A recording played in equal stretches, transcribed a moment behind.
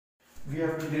we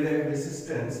have to derive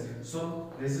resistance.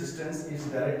 So resistance is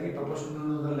directly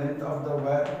proportional to the length of the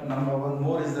wire. Number one,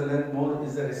 more is the length, more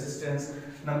is the resistance.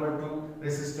 Number two,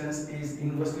 resistance is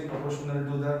inversely proportional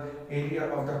to the area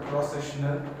of the cross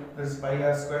sectional, that is pi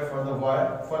r square for the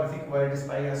wire. For thick wire it is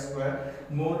pi r square.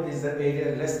 More is the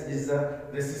area, less is the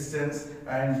resistance,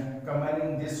 and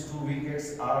combining these two we get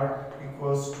R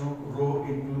equals to rho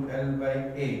into L by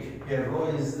A. Here rho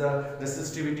is the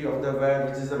resistivity of the wire,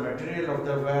 which is the material of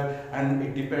the wire, and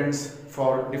it depends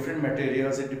for different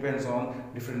materials, it depends on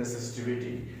different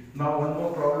resistivity. Now one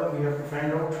more problem we have to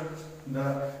find out.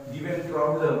 The given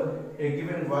problem, a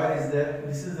given wire is there,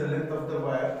 this is the length of the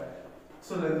wire,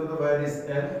 so length of the wire is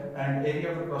L and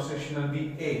area of the cross section will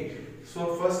be A. So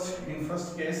in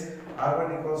first case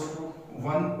R1 equals to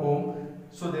 1 ohm,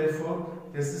 so therefore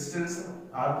resistance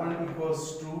R1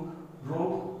 equals to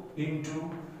rho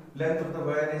into length of the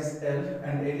wire is L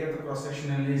and area of the cross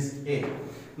sectional is A.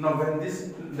 Now when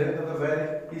this length of the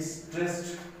wire is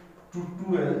stressed to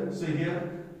 2L, so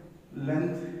here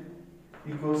length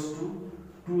equals to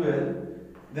 2L,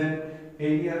 then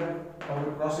area of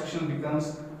the cross section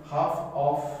becomes half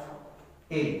of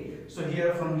A. So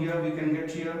here from here we can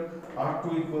get here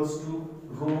R2 equals to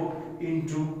rho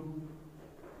into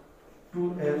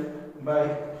 2L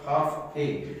by half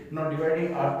A. Now dividing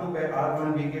R2 by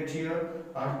R1 we get here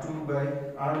R2 by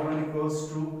R1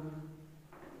 equals to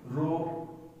rho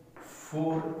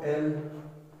 4L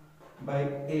by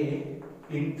A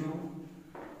into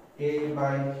A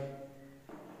by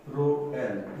rho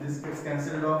L. This gets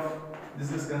cancelled off.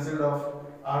 This is cancelled off.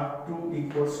 R2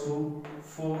 equals to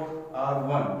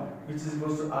 4R1, which is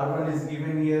equals to R1 is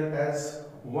given here as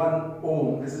 1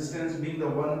 ohm. Resistance being the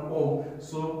 1 ohm,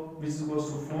 so which is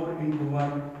equals to 4 into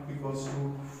 1 equals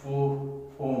to 4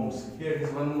 ohms. Here it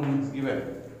is 1 ohm is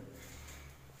given.